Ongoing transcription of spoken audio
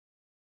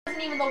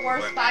isn't even the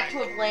worst spot to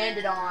have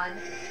landed on.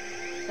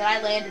 That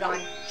I landed on.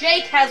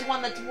 Jake has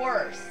one that's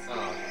worse.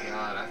 Oh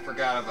god, I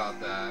forgot about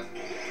that.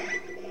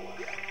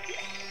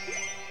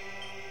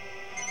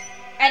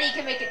 And he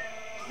can make it...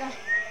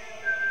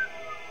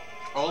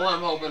 All I'm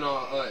hoping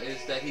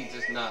is that he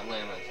does not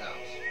land on his house.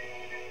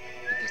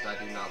 Because I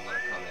do not want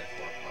to come in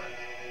for a party.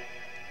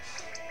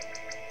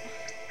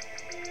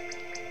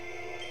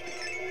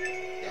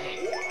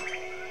 Dang.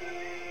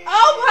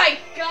 Oh my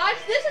gosh,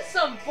 this is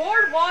some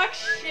boardwalk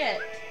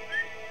shit.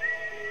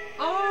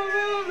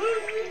 Oh,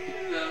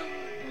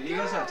 Do you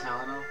guys have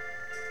Tylenol?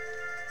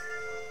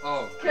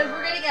 oh Because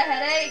we're getting a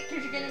headache,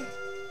 because you're getting...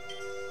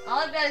 All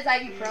I've got is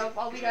ibuprofen.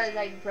 All we got is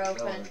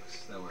ibuprofen.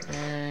 That works.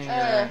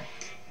 Uh,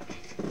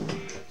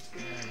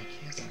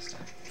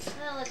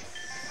 well, let's...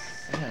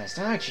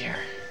 Start here.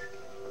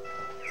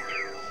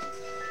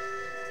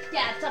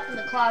 Yeah, it's up in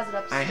the closet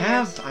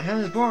upstairs. I have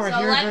this board So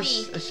here, let but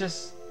me- it's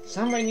just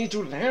somebody needs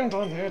to land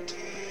on it.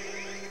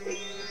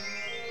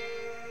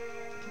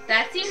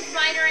 That seems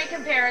minor in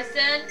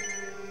comparison.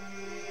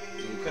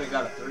 You could have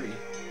got a 3.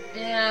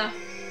 Yeah.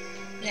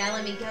 Yeah,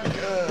 let me go.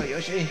 Go,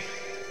 Yoshi.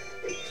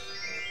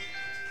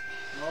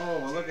 Oh,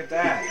 well, look at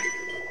that.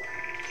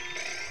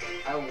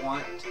 I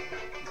want...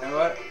 You know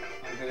what?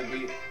 I'm gonna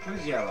be...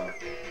 Who's yellow?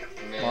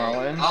 Man.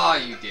 Marlon. Oh,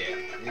 you did.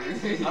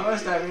 I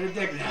must have been a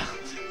dick now.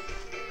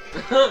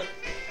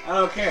 I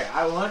don't care.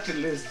 I want to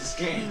lose this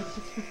game.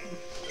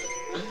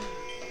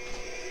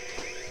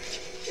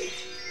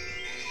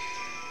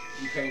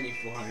 You pay me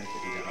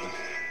 $450.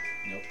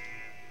 Nope.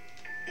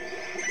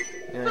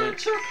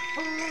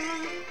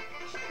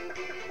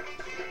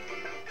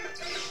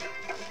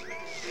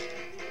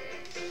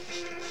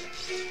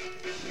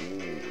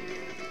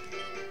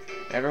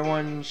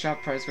 Everyone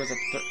shop price goes up.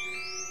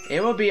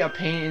 It will be a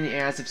pain in the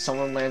ass if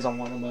someone lands on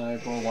one of my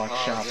boardwalk Oh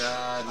shops.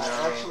 god, no.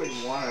 I actually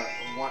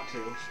want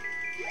to.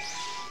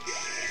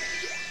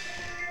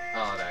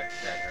 Oh, that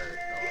hurt.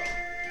 Oh,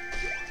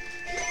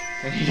 well.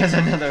 And he does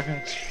another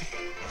match.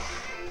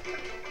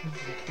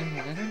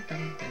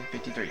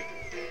 53.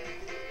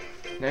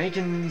 Now you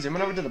can zoom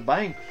it over to the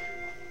bank.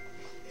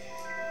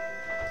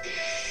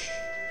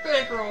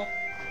 Bankroll.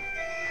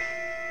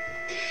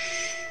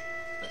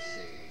 Let's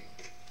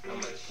see. How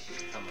much?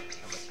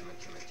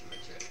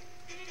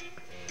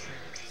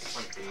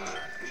 25.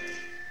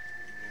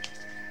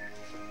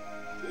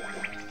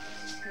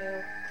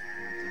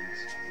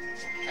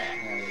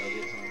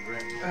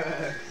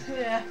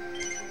 Yeah.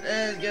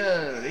 Let's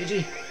go,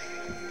 Luigi.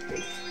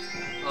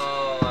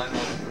 Oh, I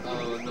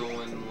hope no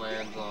one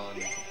lands on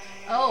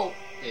Oh.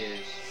 his.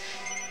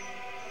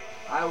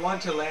 I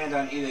want to land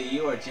on either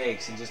you or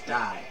Jake's and just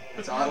die.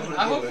 That's all I want to do.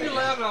 I hope right you now.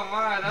 land on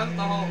mine. That's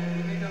the whole.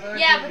 because I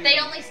Yeah, could but they be-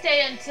 only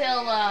stay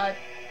until,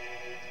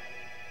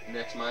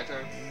 Next, my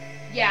turn.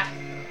 yeah.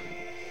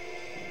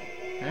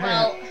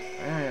 Well,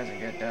 I have to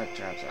get that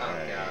traps Oh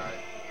already. god.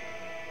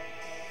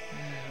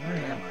 Where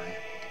am I?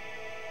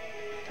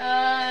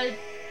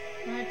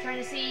 I'm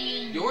trying to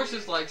see. Yours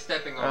is like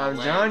stepping on a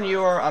John, landmine.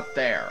 you are up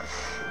there.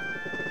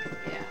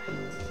 Yeah.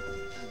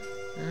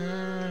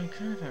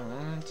 Kind of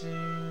want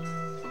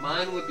to.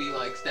 Mine would be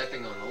like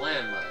stepping on a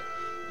landmine.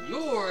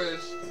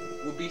 Yours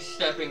would be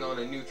stepping on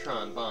a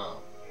neutron bomb.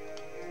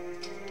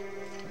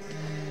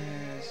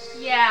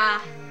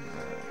 Yeah.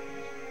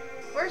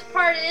 Worst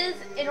part is,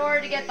 in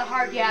order to get the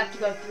heart, you have to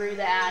go through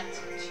that.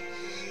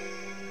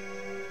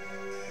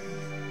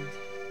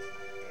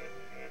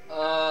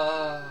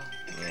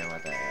 Yeah,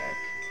 what the heck.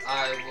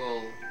 I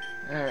will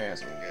There we go,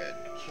 some good.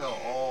 kill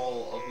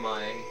all of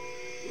my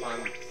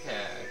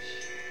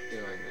cash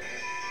doing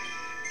that.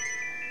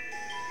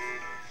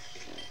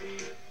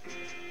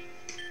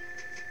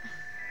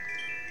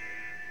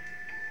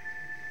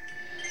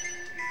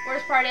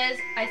 Worst part is,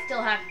 I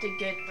still have to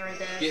get through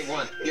this. Get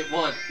one.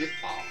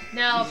 Oh.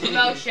 No,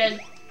 promotion.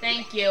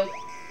 Thank you. Oh,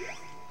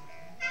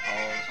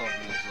 I was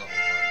hoping this was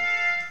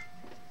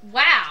level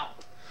Wow.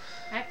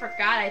 I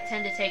forgot I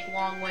tend to take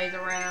long ways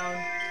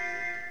around.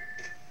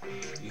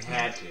 You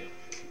had to.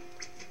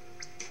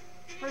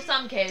 For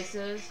some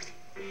cases.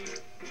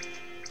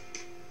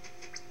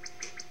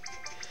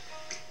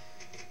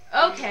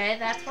 Okay,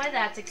 that's why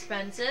that's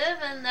expensive,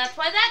 and that's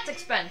why that's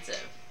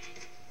expensive.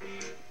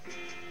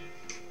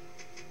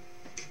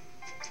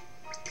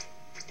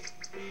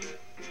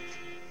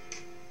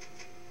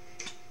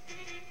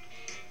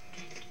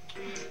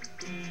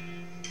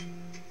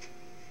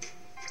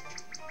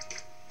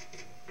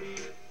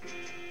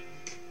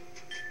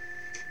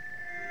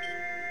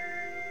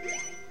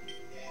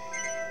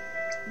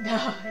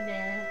 No,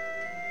 no.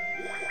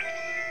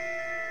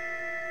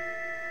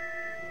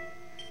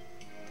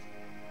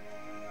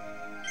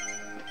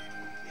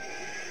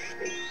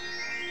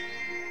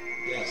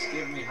 Yes,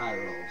 give me high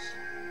rolls.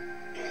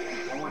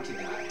 I want to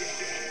die.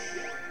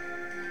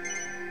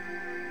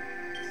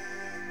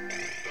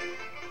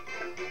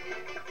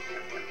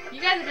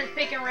 You guys are just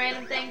picking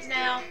random things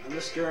now? I'm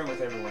just screwing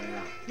with everyone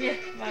now. Yeah,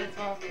 might as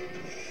well.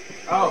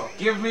 Oh,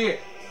 give me...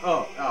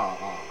 Oh.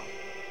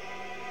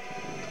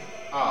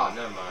 Oh,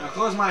 never Now mind.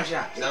 close my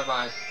shop. Never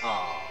mind.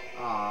 Oh.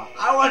 Aw,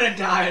 I want to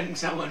die in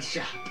someone's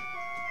shop.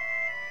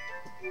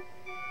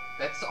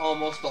 That's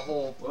almost the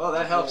whole. Well,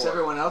 that helps floor.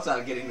 everyone else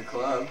out getting the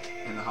club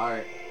and the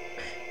heart.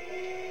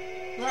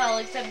 Well,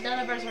 except none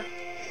of us are.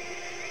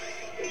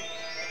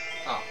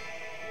 Oh.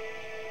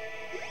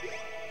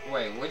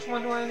 Wait, which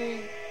one do I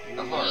need?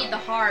 The We heart. need the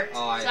heart.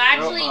 Oh, So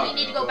actually, Go we up,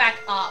 need to go go up. back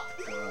up.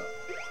 Go up.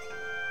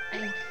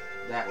 And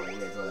That way, yeah,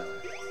 go that way.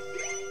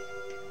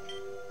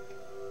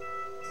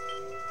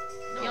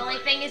 the only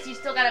thing is, you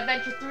still gotta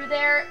venture through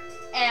there.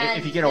 And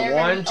If you get a they're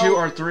gonna 1, be 2, op-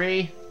 or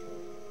 3,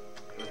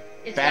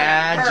 it's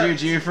bad gonna hurt.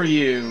 juju for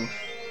you.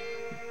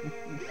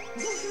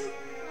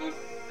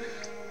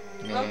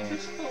 I'm Yeah.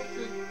 just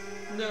hoping.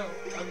 No,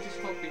 I'm just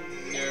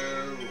hoping.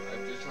 No,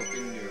 I'm just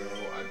hoping. No,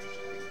 I'm just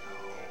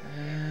hoping.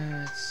 No.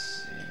 Let's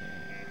see.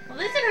 Well,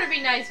 these are gonna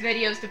be nice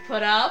videos to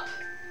put up.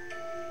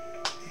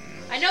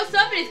 I know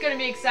somebody's gonna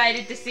be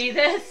excited to see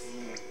this.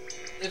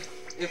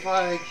 If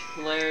I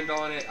land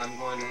on it, I'm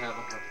going to have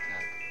a heart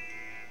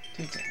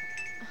attack.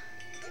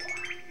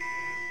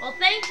 Well,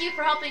 thank you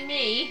for helping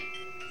me,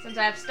 since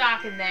I have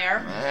stock in there.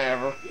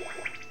 Whatever.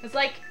 It's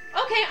like,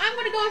 okay, I'm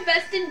gonna go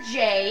invest in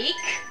Jake.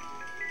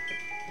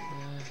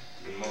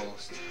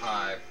 Most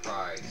high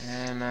price.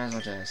 Yeah, might as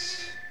well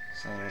just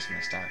sell the rest of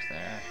my stocks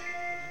there.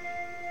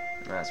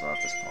 Might as well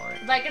at this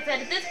point. Like I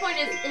said, at this point,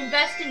 it's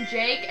invest in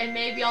Jake, and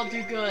maybe I'll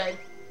do good.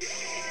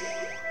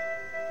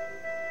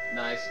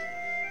 Nice.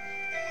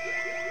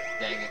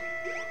 Dang it.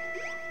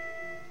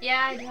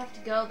 Yeah, I do have to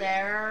go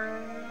there.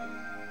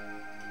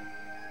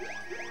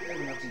 Good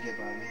enough to get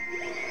by me.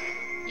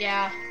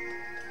 Yeah.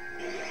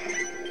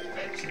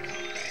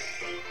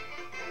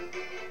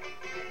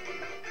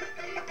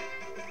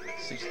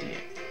 68.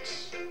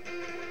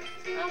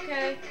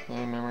 Okay.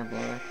 Blue memory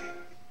blur.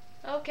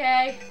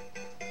 Okay.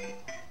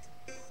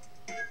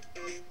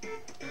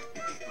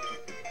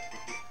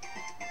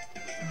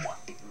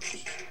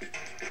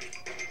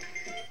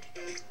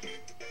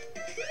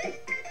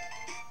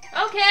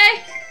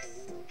 Okay.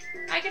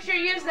 I can sure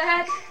use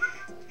that.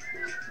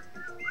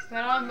 I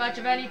don't have much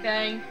of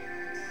anything.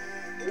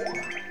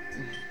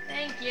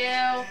 Thank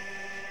you.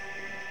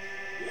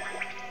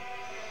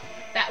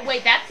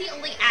 Wait, that's the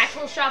only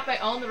actual shop I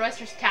own. The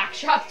rest are tax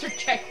shops or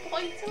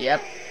checkpoints?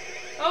 Yep.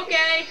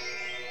 Okay.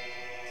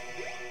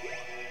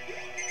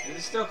 Is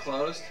it still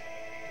closed?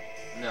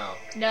 No.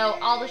 No,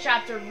 all the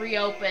shops are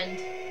reopened.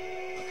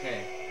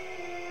 Okay.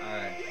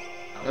 Alright.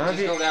 None of Just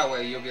you- go that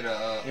way. You'll get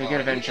a. You'll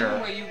get a venture.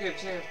 Either way, you get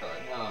a chance card.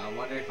 No, I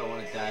wonder if I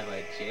want to die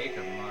by Jake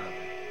or Marlon.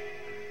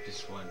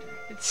 Just wondering.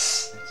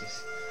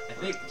 I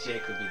think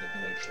Jake would be the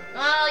better choice.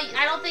 Well,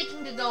 I don't think you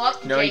can go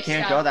up to No, you Jake's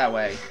can't stuff. go that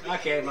way.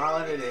 Okay,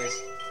 Marlon it is.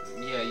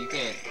 Yeah, you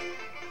can't.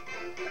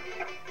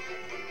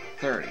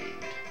 30.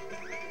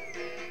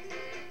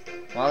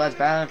 Well, that's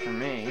bad for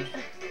me.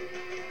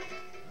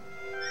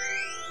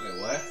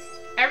 Wait, what?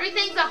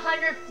 Everything's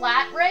 100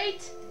 flat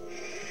rate,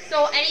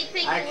 so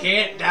anything. I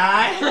can't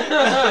die?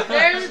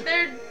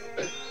 They're.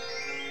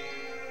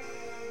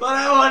 But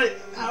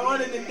I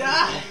wanted to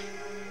die.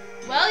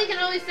 Well, you can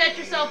always set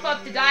yourself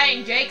up to die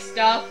in Jake's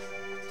stuff.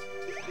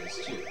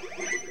 That's true.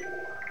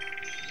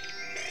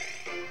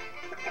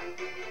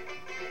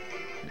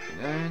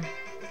 59.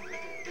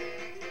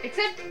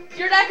 Except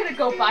you're not gonna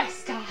go buy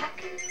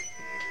stock.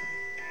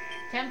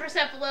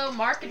 10% below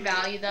market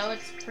value, though.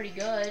 It's pretty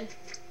good.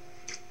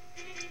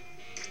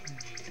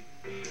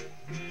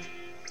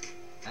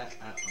 I don't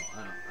care.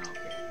 No, I don't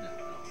care.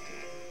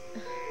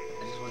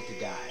 I just want to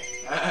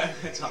die.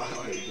 That's all I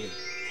want to do.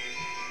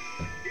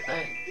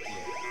 Thank you.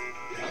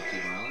 Help you,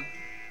 Marlon.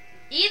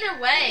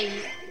 Either way,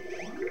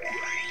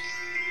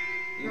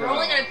 you're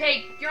only gonna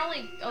pay. You're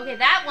only okay.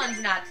 That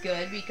one's not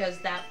good because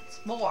that's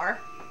more.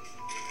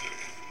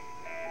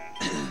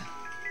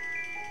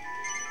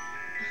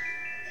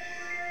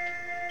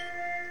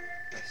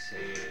 Let's see.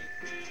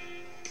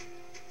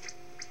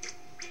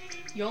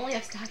 You only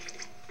have stock.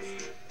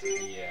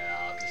 Yeah,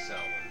 I'll just sell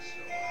one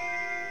store.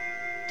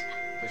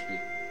 Push B.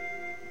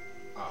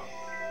 Oh.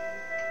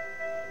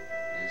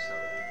 You just sell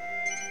that.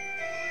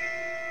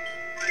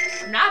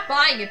 I'm not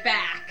buying it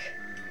back.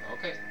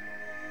 Okay.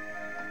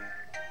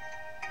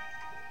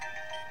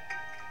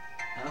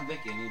 I don't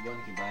think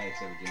anyone can buy it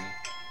except Jimmy.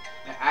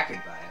 I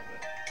could buy it,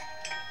 but...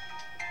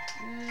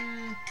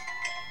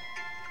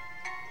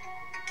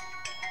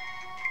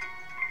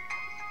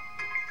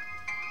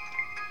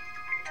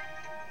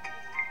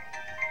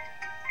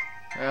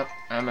 Well,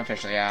 I'm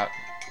officially out.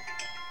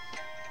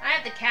 I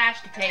have the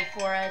cash to pay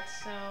for it,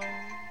 so.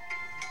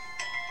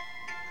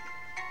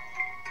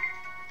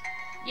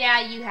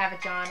 Yeah, you have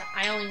it, John.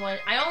 I only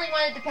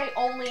wanted to pay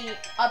only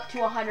up to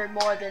 100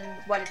 more than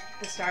what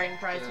the starting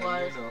price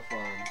was. You're no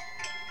fun.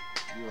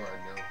 You are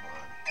no fun.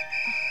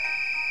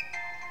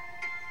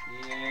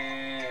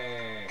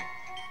 Yay!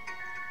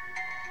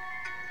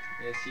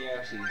 It's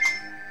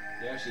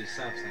Yoshi's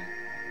something.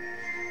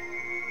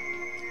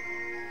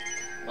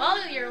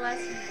 Well, you're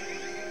less.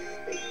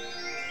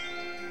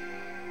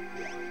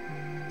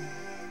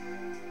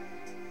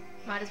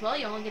 Might as well.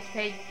 You only have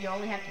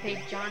to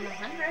pay John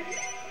 100.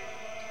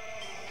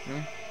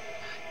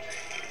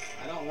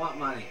 I don't want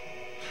money.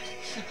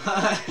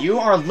 You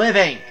are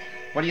living,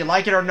 whether you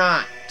like it or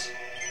not.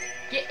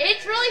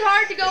 It's really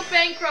hard to go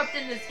bankrupt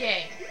in this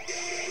game.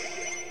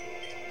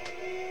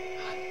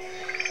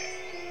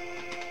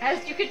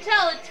 As you can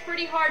tell, it's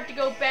pretty hard to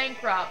go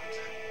bankrupt.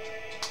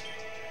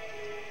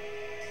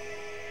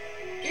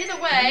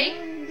 Either way.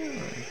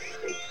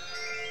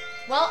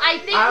 Well, I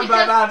think I'm we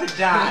just... about to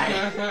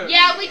die.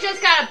 Yeah, we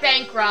just got a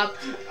bankrupt.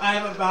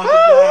 I'm about to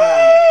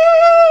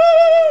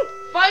die.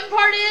 Fun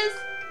part is,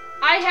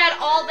 I had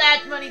all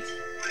that money.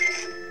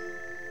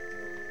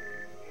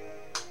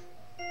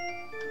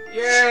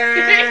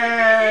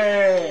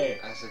 Yay!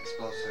 That's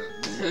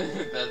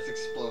explosive. That's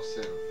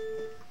explosive.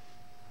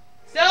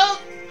 So,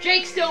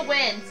 Jake still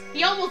wins.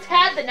 He almost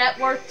had the net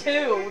worth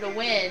too to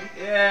win.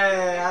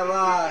 Yay! I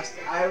lost.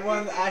 I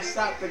won. I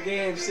stopped the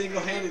game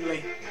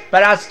single-handedly.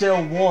 But I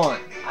still won.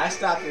 I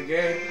stopped the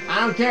game. I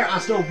don't care, I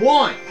still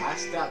won. I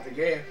stopped the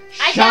game.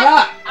 Shut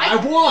up! I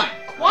won!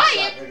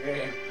 Quiet!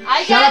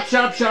 I stopped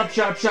the game.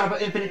 Shut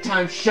up, infinite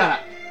time, shut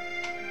up.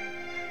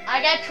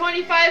 I got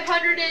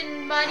 2,500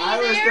 in money I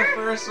was there. the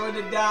first one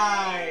to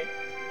die.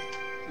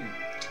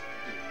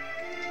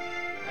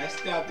 I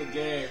stopped the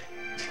game.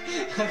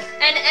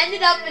 And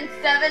ended up in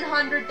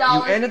 $700.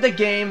 You ended the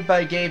game,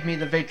 but gave me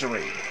the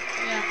victory.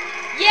 Yeah.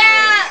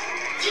 Yeah!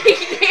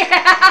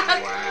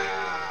 Yeah! Wow.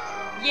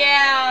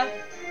 Yeah.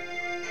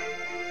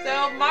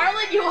 So,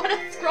 Marlon, you want to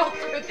scroll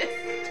through this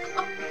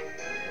stuff?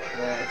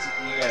 Yeah,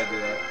 you gotta do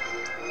that.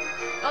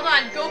 Hold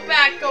on, go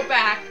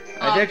back.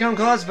 I did come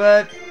close,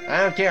 but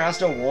I don't care, I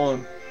still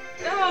won.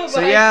 Oh, So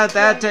yeah,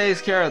 that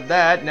takes care of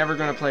that. Never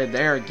gonna play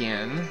there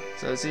again.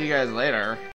 So see you guys later.